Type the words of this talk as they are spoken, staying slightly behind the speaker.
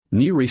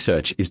New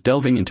research is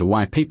delving into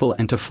why people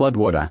enter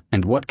floodwater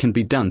and what can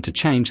be done to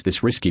change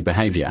this risky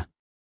behavior.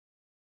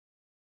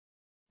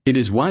 It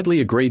is widely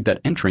agreed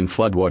that entering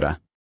floodwater,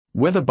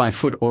 whether by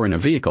foot or in a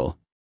vehicle,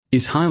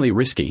 is highly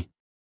risky.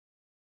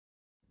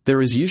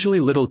 There is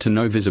usually little to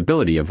no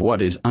visibility of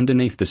what is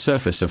underneath the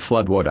surface of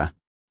floodwater,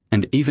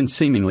 and even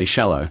seemingly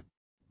shallow,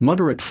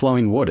 moderate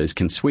flowing waters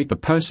can sweep a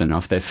person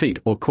off their feet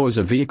or cause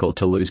a vehicle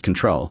to lose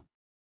control.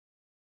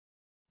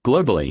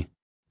 Globally,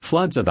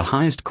 floods are the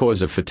highest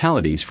cause of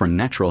fatalities from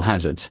natural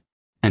hazards,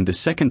 and the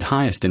second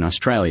highest in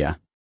Australia,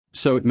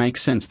 so it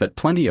makes sense that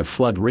plenty of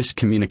flood risk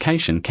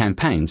communication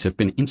campaigns have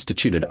been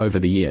instituted over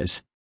the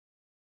years.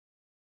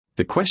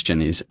 The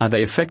question is, are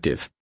they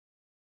effective?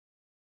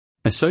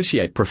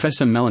 Associate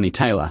Professor Melanie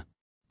Taylor,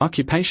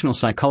 occupational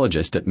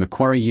psychologist at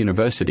Macquarie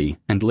University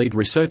and lead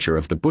researcher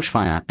of the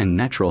Bushfire and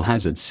Natural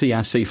Hazards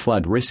CRC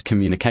Flood Risk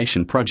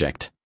Communication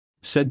Project,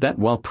 said that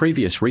while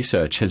previous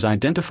research has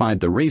identified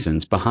the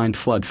reasons behind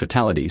flood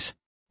fatalities,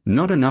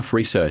 not enough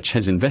research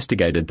has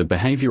investigated the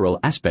behavioral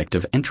aspect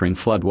of entering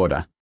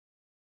floodwater.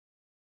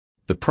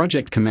 The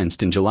project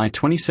commenced in July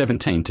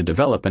 2017 to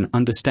develop an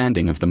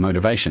understanding of the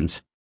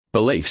motivations,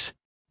 beliefs,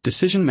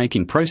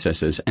 decision-making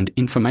processes and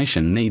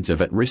information needs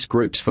of at-risk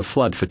groups for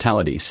flood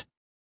fatalities.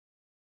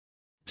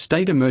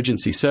 State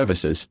Emergency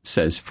Services,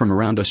 says, from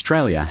around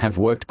Australia have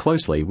worked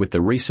closely with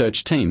the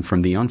research team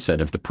from the onset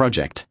of the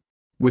project,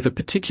 with a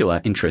particular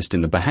interest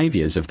in the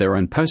behaviours of their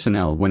own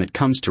personnel when it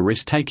comes to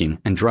risk-taking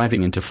and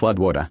driving into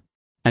floodwater,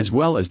 as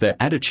well as their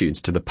attitudes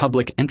to the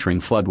public entering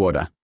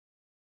floodwater.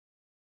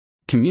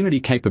 Community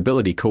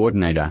Capability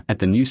Coordinator at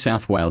the New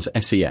South Wales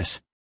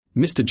SES,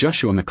 Mr.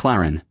 Joshua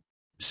McLaren,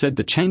 said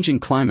the changing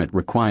climate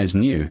requires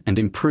new and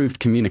improved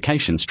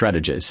communication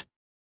strategies.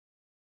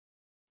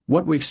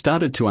 What we've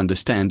started to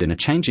understand in a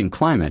changing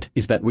climate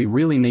is that we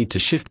really need to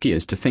shift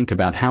gears to think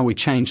about how we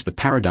change the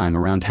paradigm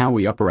around how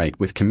we operate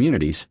with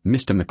communities,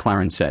 Mr.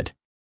 McLaren said.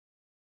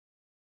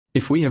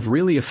 If we have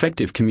really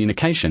effective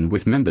communication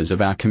with members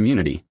of our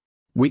community,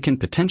 we can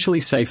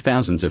potentially save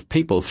thousands of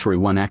people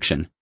through one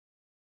action.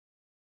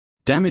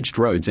 Damaged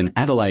roads in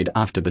Adelaide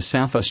after the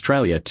South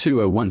Australia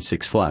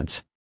 2016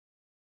 floods.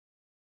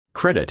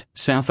 Credit,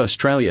 South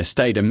Australia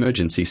State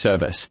Emergency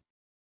Service.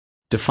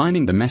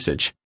 Defining the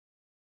message.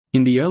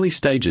 In the early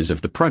stages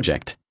of the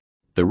project,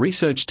 the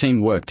research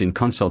team worked in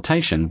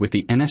consultation with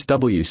the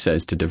NSW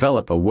SES to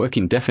develop a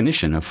working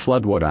definition of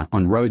floodwater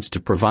on roads to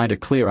provide a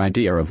clear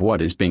idea of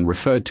what is being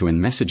referred to in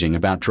messaging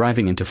about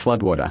driving into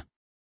floodwater.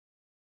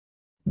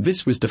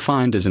 This was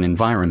defined as an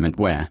environment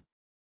where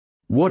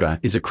water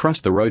is across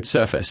the road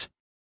surface.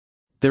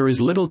 There is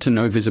little to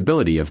no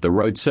visibility of the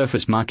road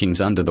surface markings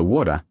under the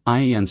water,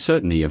 i.e.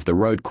 uncertainty of the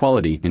road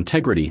quality,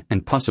 integrity,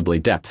 and possibly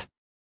depth.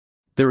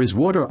 There is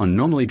water on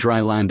normally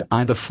dry land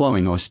either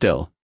flowing or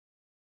still.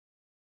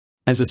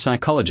 As a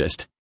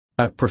psychologist,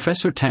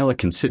 Professor Taylor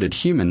considered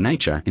human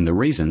nature in the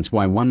reasons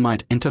why one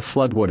might enter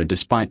floodwater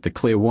despite the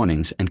clear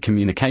warnings and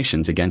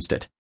communications against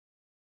it.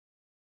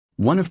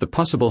 One of the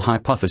possible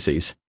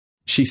hypotheses,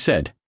 she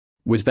said,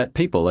 was that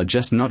people are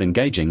just not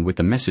engaging with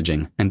the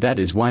messaging, and that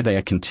is why they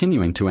are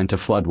continuing to enter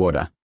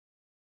floodwater.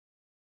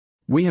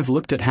 We have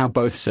looked at how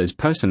both SES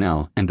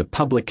personnel and the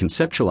public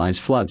conceptualize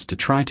floods to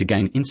try to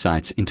gain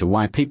insights into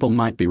why people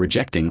might be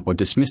rejecting or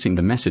dismissing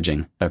the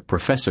messaging,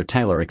 Professor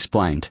Taylor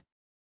explained.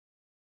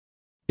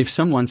 If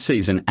someone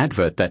sees an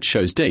advert that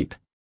shows deep,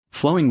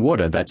 flowing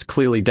water that's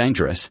clearly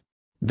dangerous,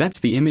 that's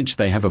the image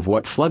they have of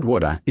what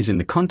floodwater is in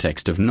the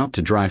context of not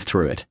to drive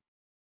through it.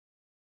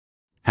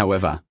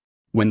 However,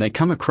 when they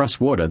come across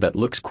water that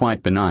looks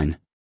quite benign,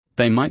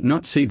 they might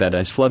not see that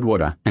as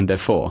floodwater and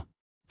therefore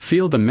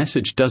feel the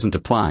message doesn't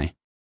apply.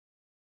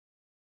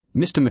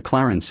 Mr.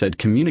 McLaren said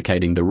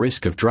communicating the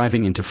risk of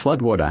driving into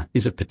floodwater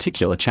is a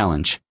particular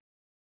challenge.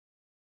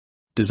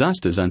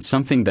 Disasters aren't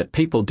something that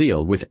people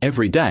deal with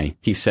every day,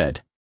 he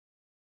said.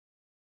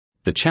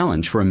 The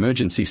challenge for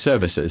emergency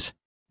services,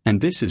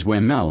 and this is where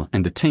Mel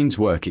and the team's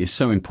work is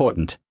so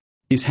important,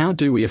 is how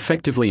do we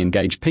effectively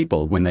engage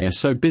people when they are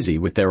so busy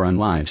with their own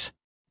lives?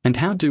 And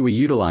how do we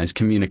utilize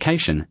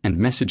communication and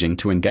messaging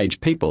to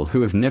engage people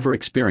who have never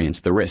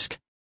experienced the risk?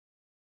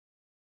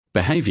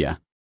 Behavior.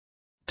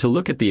 To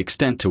look at the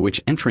extent to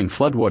which entering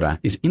floodwater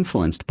is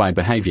influenced by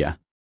behavior,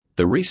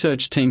 the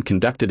research team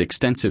conducted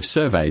extensive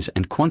surveys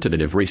and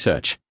quantitative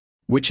research,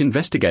 which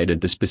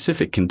investigated the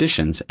specific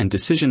conditions and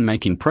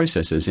decision-making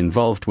processes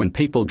involved when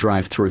people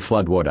drive through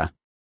floodwater.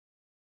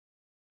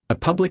 A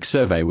public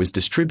survey was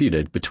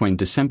distributed between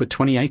December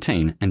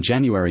 2018 and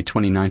January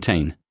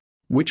 2019,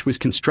 which was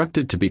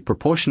constructed to be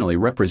proportionally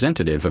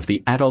representative of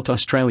the adult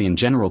Australian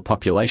general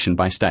population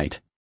by state,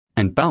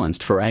 and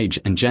balanced for age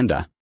and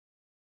gender.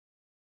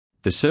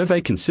 The survey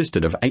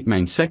consisted of 8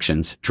 main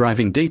sections: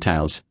 driving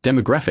details,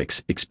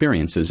 demographics,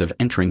 experiences of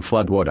entering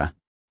floodwater,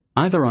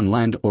 either on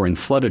land or in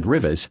flooded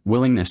rivers,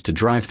 willingness to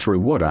drive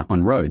through water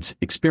on roads,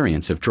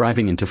 experience of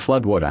driving into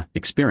floodwater,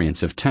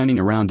 experience of turning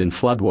around in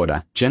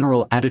floodwater,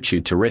 general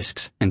attitude to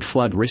risks, and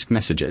flood risk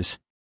messages.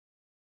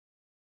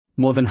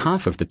 More than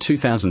half of the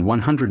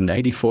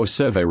 2,184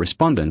 survey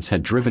respondents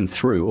had driven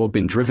through or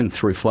been driven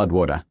through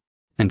floodwater,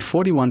 and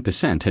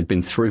 41% had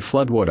been through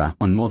floodwater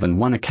on more than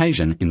one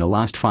occasion in the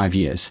last 5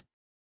 years.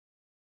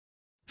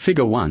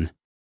 Figure 1.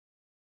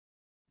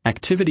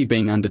 Activity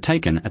being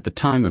undertaken at the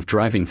time of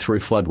driving through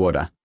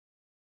floodwater.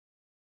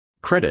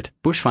 Credit,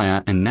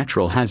 bushfire and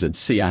natural hazards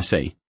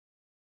CRC.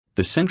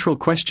 The central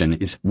question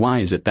is, why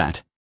is it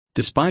that,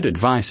 despite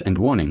advice and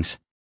warnings,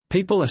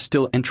 people are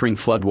still entering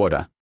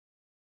floodwater?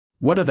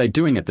 What are they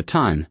doing at the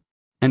time,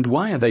 and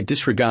why are they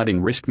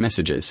disregarding risk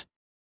messages?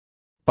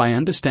 By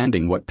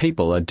understanding what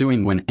people are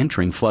doing when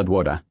entering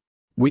floodwater,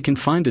 we can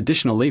find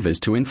additional levers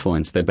to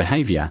influence their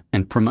behavior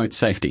and promote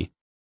safety.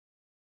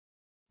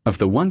 Of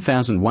the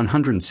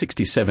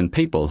 1,167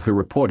 people who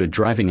reported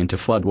driving into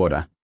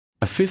floodwater,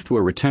 a fifth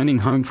were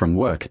returning home from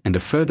work and a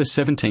further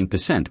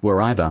 17%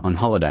 were either on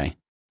holiday,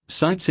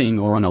 sightseeing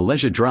or on a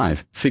leisure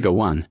drive, Figure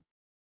 1.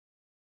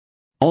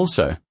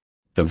 Also,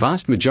 the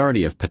vast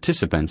majority of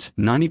participants,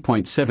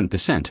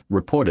 90.7%,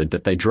 reported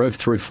that they drove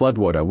through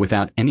floodwater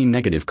without any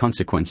negative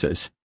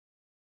consequences.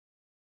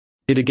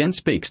 It again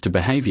speaks to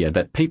behavior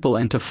that people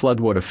enter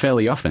floodwater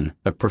fairly often,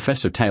 but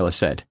Professor Taylor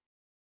said.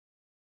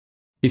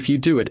 If you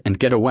do it and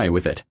get away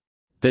with it,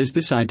 there's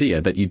this idea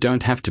that you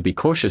don't have to be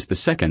cautious the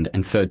second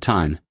and third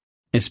time,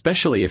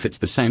 especially if it's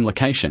the same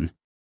location.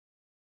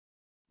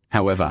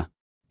 However,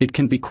 it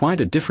can be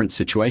quite a different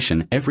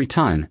situation every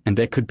time, and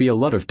there could be a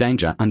lot of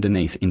danger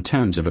underneath in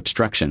terms of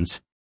obstructions.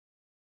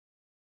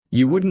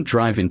 You wouldn't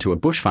drive into a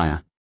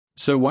bushfire,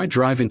 so why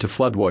drive into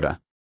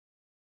floodwater?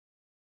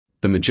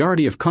 The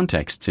majority of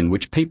contexts in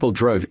which people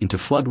drove into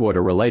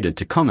floodwater related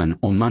to common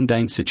or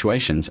mundane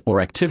situations or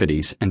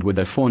activities and were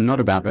therefore not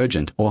about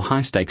urgent or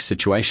high-stakes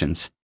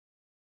situations.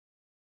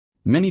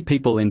 Many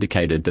people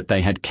indicated that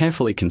they had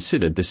carefully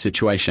considered the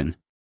situation.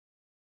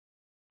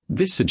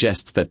 This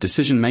suggests that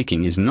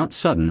decision-making is not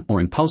sudden or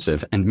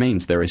impulsive and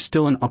means there is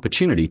still an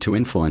opportunity to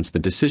influence the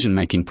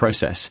decision-making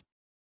process.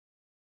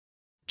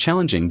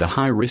 Challenging the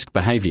high-risk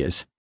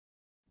behaviors.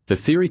 The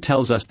theory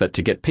tells us that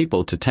to get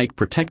people to take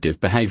protective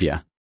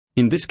behavior,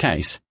 in this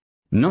case,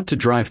 not to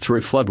drive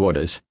through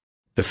floodwaters,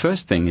 the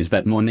first thing is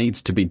that more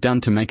needs to be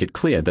done to make it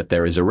clear that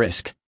there is a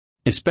risk,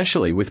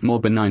 especially with more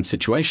benign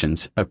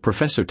situations,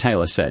 Professor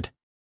Taylor said.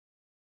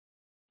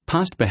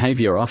 Past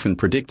behavior often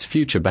predicts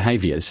future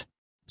behaviors,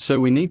 so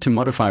we need to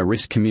modify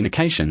risk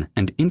communication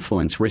and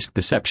influence risk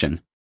perception.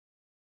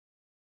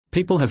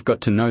 People have got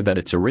to know that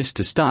it's a risk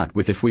to start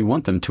with if we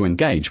want them to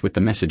engage with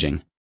the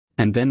messaging,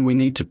 and then we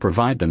need to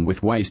provide them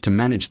with ways to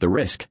manage the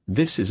risk.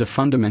 This is a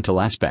fundamental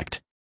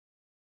aspect.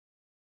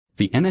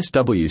 The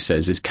NSW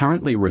says is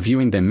currently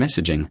reviewing their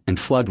messaging and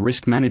flood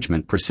risk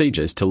management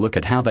procedures to look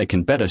at how they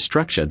can better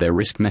structure their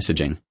risk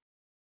messaging.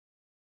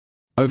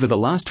 Over the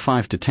last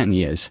 5 to 10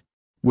 years,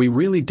 we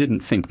really didn't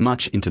think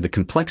much into the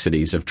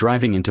complexities of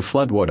driving into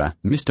floodwater,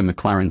 Mr.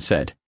 McLaren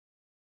said.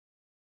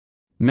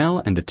 Mel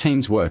and the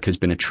team's work has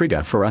been a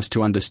trigger for us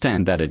to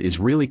understand that it is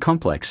really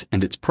complex,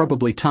 and it's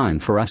probably time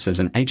for us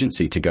as an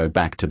agency to go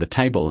back to the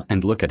table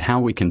and look at how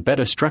we can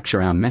better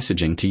structure our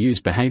messaging to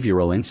use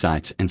behavioral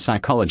insights and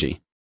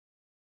psychology.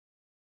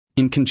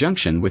 In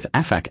conjunction with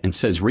AFAC and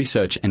SES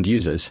research and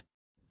users,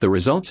 the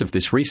results of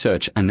this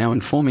research are now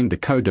informing the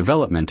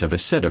co-development of a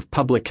set of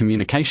public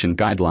communication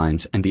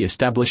guidelines and the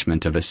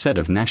establishment of a set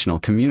of national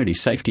community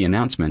safety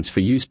announcements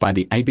for use by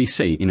the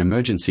ABC in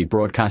emergency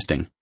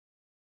broadcasting.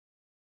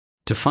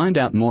 To find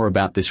out more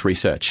about this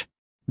research,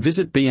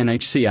 visit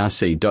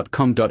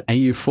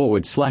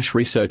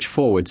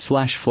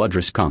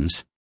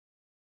bnhcrc.com.au/research/floodriskcoms.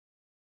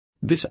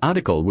 This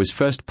article was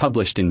first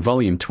published in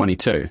Volume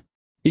 22,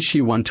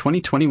 Issue 1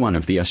 2021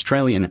 of the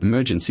Australian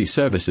Emergency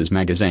Services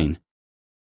magazine.